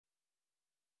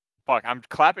Fuck, I'm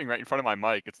clapping right in front of my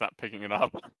mic. It's not picking it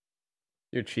up.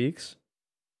 Your cheeks?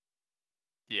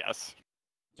 Yes.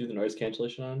 Do the noise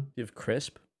cancellation on? You have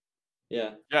crisp?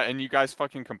 Yeah. Yeah, and you guys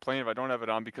fucking complain if I don't have it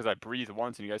on because I breathe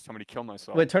once, and you guys tell me to kill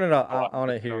myself. Wait, turn it off. Oh, I want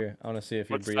to turn it on. hear. I want to see if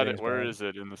your What breathing's setting? Where bad. is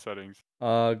it in the settings?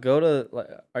 Go to like.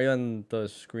 Are you on the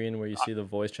screen where you see the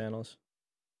voice channels?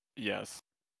 Yes.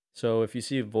 So if you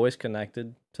see voice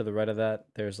connected, to the right of that,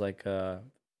 there's like a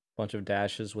bunch of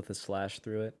dashes with a slash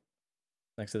through it,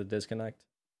 next to the disconnect.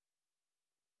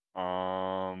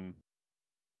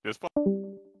 This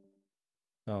one?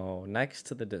 Oh, next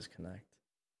to the disconnect.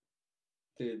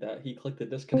 Dude, that he clicked the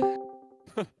disconnect.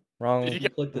 Wrong. He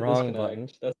clicked the Wrong disconnect. button.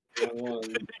 That's the wrong one.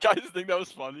 You guys think that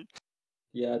was funny?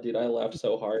 Yeah, dude, I laughed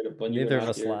so hard when you were Neither of not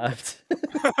us here. laughed.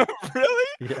 Really?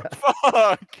 Yeah.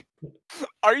 Fuck.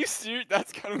 Are you serious?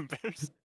 That's kind of embarrassing.